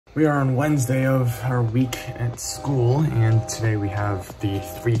We are on Wednesday of our week at school, and today we have the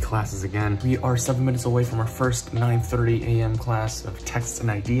 3 classes again. We are 7 minutes away from our first 9:30 a.m. class of text and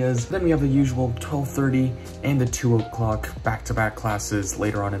ideas. Then we have the usual 12:30 and the 2 o'clock back-to-back classes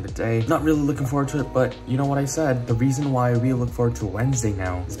later on in the day. Not really looking forward to it, but you know what I said? The reason why we look forward to Wednesday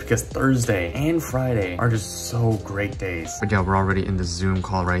now is because Thursday and Friday are just so great days. But yeah, we're already in the Zoom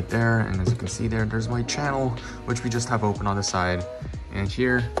call right there, and as you can see there's my channel, which we just have open on the side. And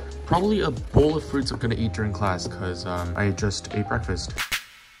here, probably a bowl of fruits I'm gonna eat during class because I just ate breakfast.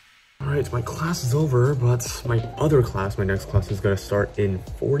 All right, my class is over, but my other class, my next class, is gonna start in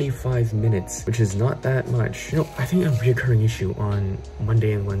 45 minutes, which is not that much. You know, I think a reoccurring issue on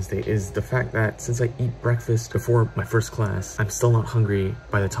Monday and Wednesday is the fact that since I eat breakfast before my first class, I'm still not hungry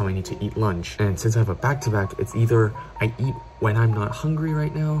by the time I need to eat lunch. And since I have a back-to-back, it's either I eat when I'm not hungry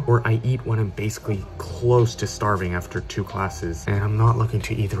right now, or I eat when I'm basically close to starving after 2 classes, and I'm not looking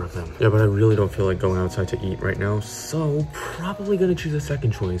to either of them. Yeah, but I really don't feel like going outside to eat right now, so probably gonna choose a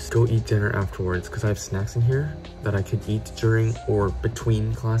second choice. Go eat dinner afterwards, because I have snacks in here that I could eat during or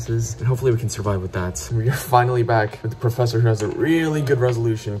between classes, and hopefully we can survive with that. We're finally back with the professor who has a really good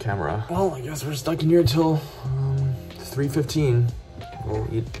resolution camera. Well, I guess we're stuck in here till 3:15. We'll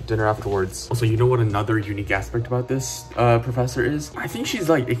eat dinner afterwards. Also, you know what another unique aspect about this professor is? I think she's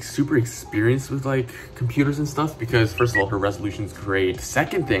like super experienced with like computers and stuff because first of all, her resolution's great.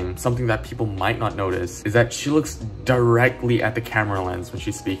 Second thing, something that people might not notice is that she looks directly at the camera lens when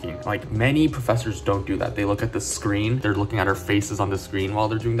she's speaking. Like many professors don't do that. They look at the screen. They're looking at our faces on the screen while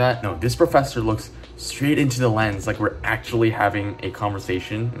they're doing that. No, this professor looks straight into the lens like we're actually having a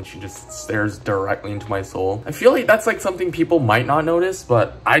conversation, and she just stares directly into my soul. I feel like that's like something people might not notice,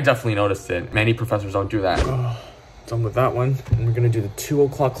 but I definitely noticed it. Many professors don't do that. Oh, done with that one. And we're gonna do the 2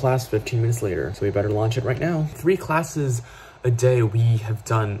 o'clock class 15 minutes later, so we better launch it right now. 3 classes a day we have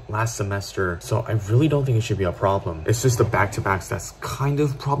done last semester, so I really don't think it should be a problem. It's just the back-to-backs that's kind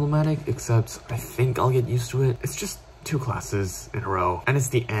of problematic, except I think I'll get used to it. It's just 2 classes in a row, and it's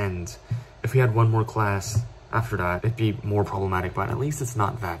the end. If we had 1 more class after that, it'd be more problematic, but at least it's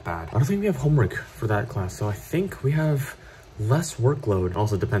not that bad. I don't think we have homework for that class, so I think we have less workload.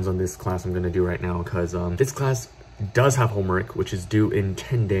 Also depends on this class I'm gonna do right now, because this class does have homework, which is due in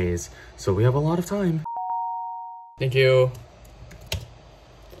 10 days, so we have a lot of time. Thank you.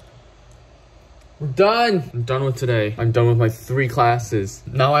 We're done. I'm done with today. I'm done with my 3 classes.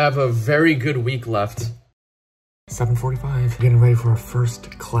 Now I have a very good week left. 7:45. Getting ready for our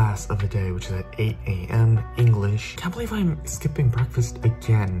first class of the day, which is at 8 a.m. English. Can't believe I'm skipping breakfast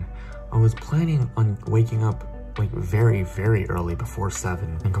again. I was planning on waking up like very, very early before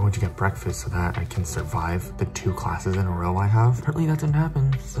 7 and going to get breakfast so that I can survive the 2 classes in a row I have. Apparently that didn't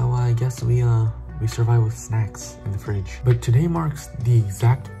happen, so I guess we survive with snacks in the fridge. But today marks the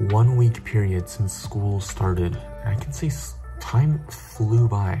exact 1-week period since school started. And I can say time flew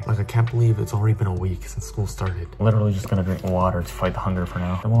by. Like, I can't believe it's already been a week since school started. Literally just gonna drink water to fight the hunger for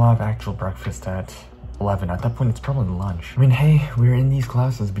now. Then we'll have actual breakfast at 11. At that point, it's probably lunch. I mean, hey, we're in these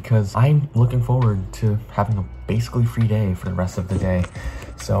classes because I'm looking forward to having a basically free day for the rest of the day.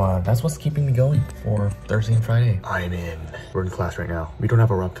 So that's what's keeping me going for Thursday and Friday. I'm in. We're in class right now. We don't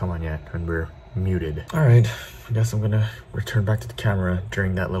have a webcam on yet, and we're muted. All right, I guess I'm gonna return back to the camera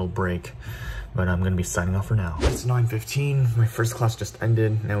during that little break, but I'm gonna be signing off for now. It's 9:15, my first class just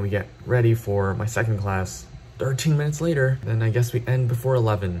ended. Now we get ready for my second class 13 minutes later, then I guess we end before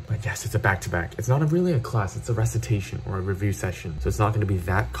 11. But yes, it's a back-to-back. It's not really a class, it's a recitation or a review session. So it's not gonna be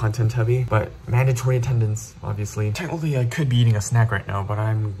that content heavy, but mandatory attendance, obviously. Technically, I could be eating a snack right now, but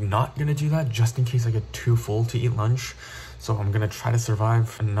I'm not gonna do that just in case I get too full to eat lunch. So I'm gonna try to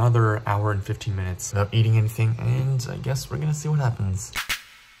survive another hour and 15 minutes without eating anything, and I guess we're gonna see what happens.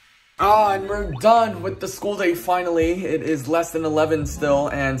 And we're done with the school day finally. It is less than 11 still,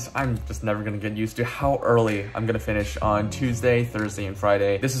 and I'm just never gonna get used to how early I'm gonna finish on Tuesday, Thursday, and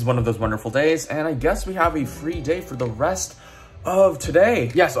Friday. This is one of those wonderful days, and I guess we have a free day for the rest of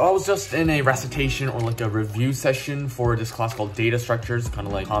today. Yeah, so I was just in a recitation or like a review session for this class called Data Structures, kind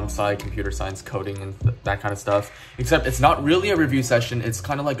of like comp-sci, computer science, coding, and that kind of stuff. Except it's not really a review session, it's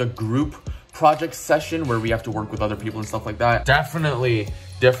kind of like a group project session where we have to work with other people and stuff like that. Definitely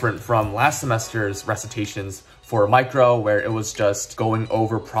different from last semester's recitations for micro, where it was just going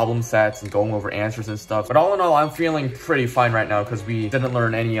over problem sets and going over answers and stuff. But all in all, I'm feeling pretty fine right now because we didn't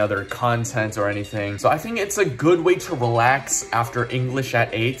learn any other content or anything. So I think it's a good way to relax after English at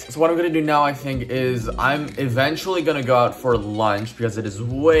 8. So what I'm gonna do now, I think, is I'm eventually gonna go out for lunch because it is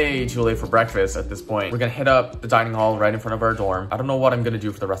way too late for breakfast at this point. We're gonna hit up the dining hall right in front of our dorm. I don't know what I'm gonna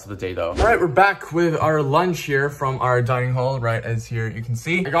do for the rest of the day though. All right, we're back with our lunch here from our dining hall, right as here you can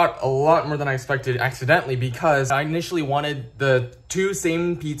see. I got a lot more than I expected accidentally because I initially wanted the 2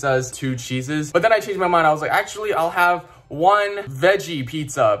 same pizzas, 2 cheeses, but then I changed my mind. I was like, actually, I'll have 1 veggie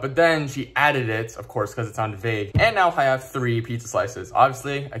pizza, but then she added it, of course, because it sounded vague. And now I have 3 pizza slices.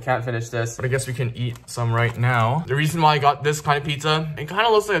 Obviously, I can't finish this, but I guess we can eat some right now. The reason why I got this kind of pizza, it kind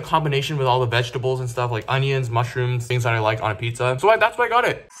of looks like a combination with all the vegetables and stuff, like onions, mushrooms, things that I like on a pizza. So that's why I got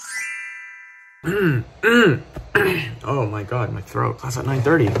it. Oh my god, my throat. Class at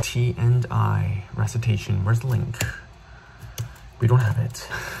 9:30. T&I recitation. Where's the link? We don't have it.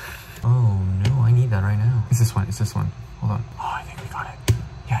 Oh no, I need that right now. It's this one. It's this one. Hold on. Oh, I think we got it.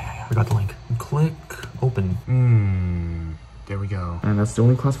 Yeah. We got the link. Click open. There we go. And that's the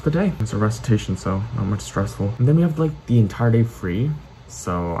only class for the day. It's a recitation, so not much stressful. And then we have like the entire day free.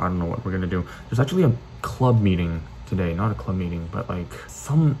 So I don't know what we're gonna do. There's actually a club meeting today. Not a club meeting, but like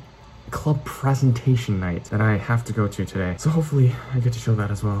some club presentation night that I have to go to today. So hopefully I get to show that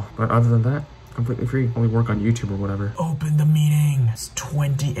as well. But other than that, completely free. Only work on YouTube or whatever. Open the meeting. It's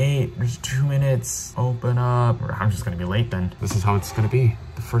 28. There's 2 minutes. Open up. I'm just gonna be late then. This is how it's gonna be.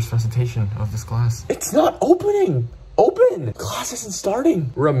 The first recitation of this class. It's not opening. Open. Class isn't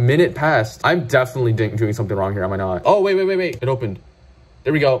starting. We're a minute past. I'm definitely doing something wrong here, am I not? Oh, wait. It opened.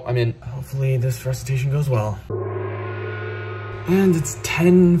 There we go. I'm in. Hopefully this recitation goes well. And it's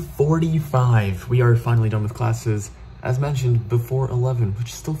 10:45. We are finally done with classes, as mentioned, before 11,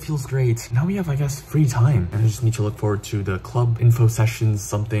 which still feels great. Now we have, I guess, free time. And I just need to look forward to the club info sessions,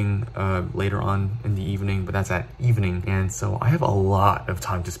 something later on in the evening, but that's at evening. And so I have a lot of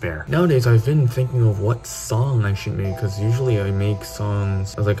time to spare. Nowadays, I've been thinking of what song I should make, because usually I make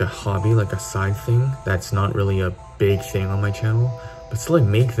songs as like a hobby, like a side thing. That's not really a big thing on my channel, but still I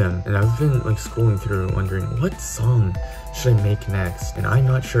make them. And I've been like scrolling through wondering, what song should I make next? And I'm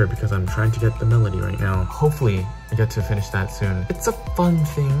not sure because I'm trying to get the melody right now. Hopefully I get to finish that soon. It's a fun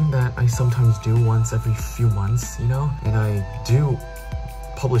thing that I sometimes do once every few months, you know? And I do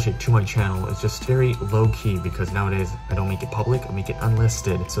publish it to my channel. It's just very low-key because nowadays I don't make it public, I make it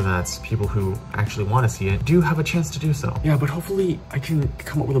unlisted so that people who actually want to see it do have a chance to do so. Yeah, but hopefully I can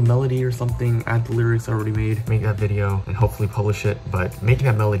come up with a melody or something, add the lyrics I already made, make that video, and hopefully publish it. But making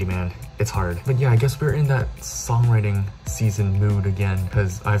that melody, man, it's hard. But yeah, I guess we're in that songwriting season mood again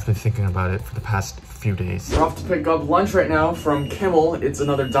because I've been thinking about it for the past few days. We're off to pick up lunch right now from Kimmel. It's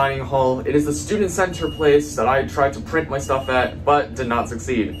another dining hall. It is the student center place that I tried to print my stuff at, but did not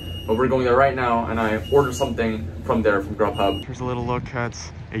succeed. But we're going there right now, and I ordered something from there from Grubhub. Here's a little look at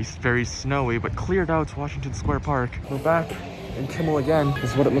a very snowy but cleared out Washington Square Park. We're back in Kimmel again.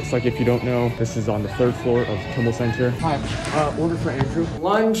 This is what it looks like if you don't know. This is on the 3rd floor of Kimmel Center. Hi, order for Andrew.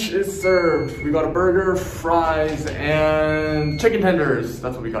 Lunch is served. We got a burger, fries, and chicken tenders.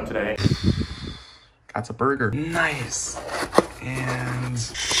 That's what we got today. That's a burger. Nice. And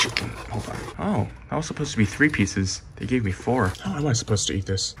chicken. Hold on. Oh, that was supposed to be 3 pieces. They gave me 4. How am I supposed to eat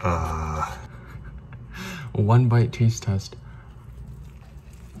this? 1 bite taste test.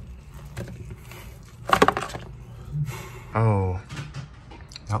 Oh,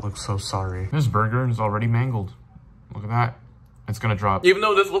 that looks so sorry. This burger is already mangled. Look at that. It's gonna drop. Even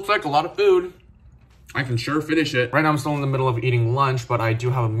though this looks like a lot of food, I can sure finish it. Right now I'm still in the middle of eating lunch, but I do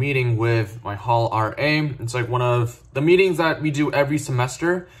have a meeting with my hall RA. It's like one of the meetings that we do every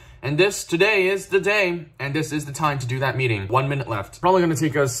semester. And today is the day, and this is the time to do that meeting. 1 minute left. Probably gonna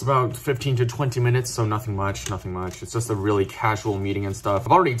take us about 15 to 20 minutes, so nothing much. It's just a really casual meeting and stuff.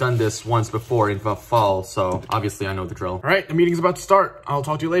 I've already done this once before in the fall, so obviously I know the drill. All right, the meeting's about to start. I'll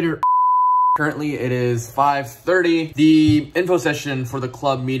talk to you later. Currently it is 5:30. The info session for the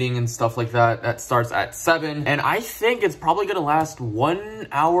club meeting and stuff like that starts at 7. And I think it's probably gonna last 1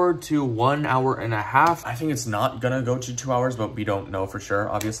 hour to 1 hour and a half. I think it's not gonna go to 2 hours, but we don't know for sure,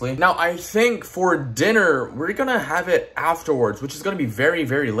 obviously. Now, I think for dinner, we're gonna have it afterwards, which is gonna be very,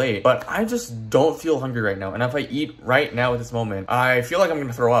 very late. But I just don't feel hungry right now. And if I eat right now at this moment, I feel like I'm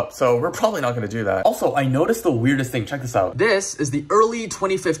gonna throw up. So we're probably not gonna do that. Also, I noticed the weirdest thing. Check this out. This is the early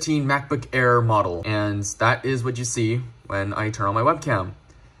 2015 MacBook Air model, and that is what you see when I turn on my webcam.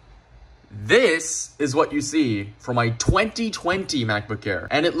 This is what you see for my 2020 MacBook Air,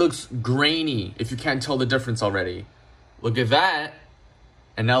 and it looks grainy if you can't tell the difference already. Look at that,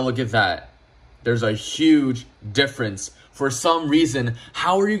 and now look at that. There's a huge difference. For some reason,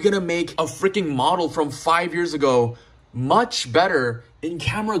 how are you gonna make a freaking model from 5 years ago much better in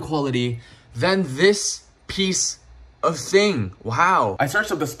camera quality than this piece of thing? Wow. I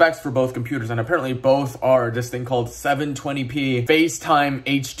searched up the specs for both computers, and apparently both are this thing called 720p FaceTime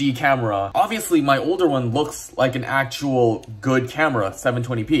HD camera. Obviously, my older one looks like an actual good camera,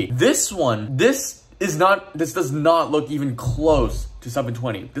 720p. This one, this does not look even close to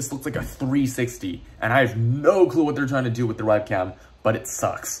 720. This looks like a 360, and I have no clue what they're trying to do with the webcam, but it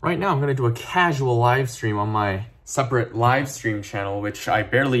sucks. Right now, I'm gonna do a casual live stream on my separate live stream channel, which I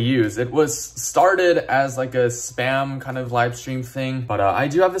barely use. It was started as like a spam kind of live stream thing, but I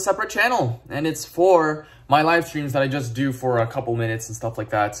do have a separate channel, and it's for my live streams that I just do for a couple minutes and stuff like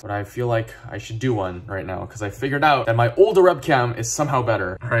that. But I feel like I should do one right now because I figured out that my older webcam is somehow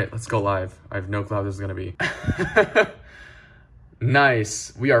better. All right, let's go live. I have no clue how this is gonna be.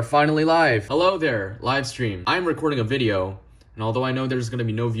 Nice, we are finally live. Hello there, live stream. I'm recording a video, and although I know there's gonna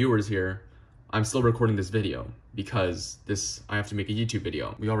be no viewers here, I'm still recording this video because I have to make a YouTube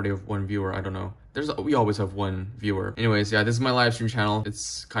video. We already have one viewer, I don't know. We always have one viewer. Anyways, yeah, this is my live stream channel.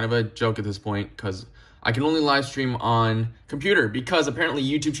 It's kind of a joke at this point because I can only live stream on computer because apparently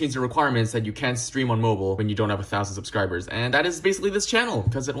YouTube changed the requirements that you can't stream on mobile when you don't have 1,000 subscribers. And that is basically this channel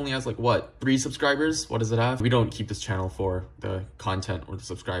because it only has like, what, 3 subscribers? What does it have? We don't keep this channel for the content or the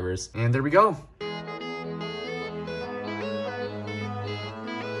subscribers. And there we go.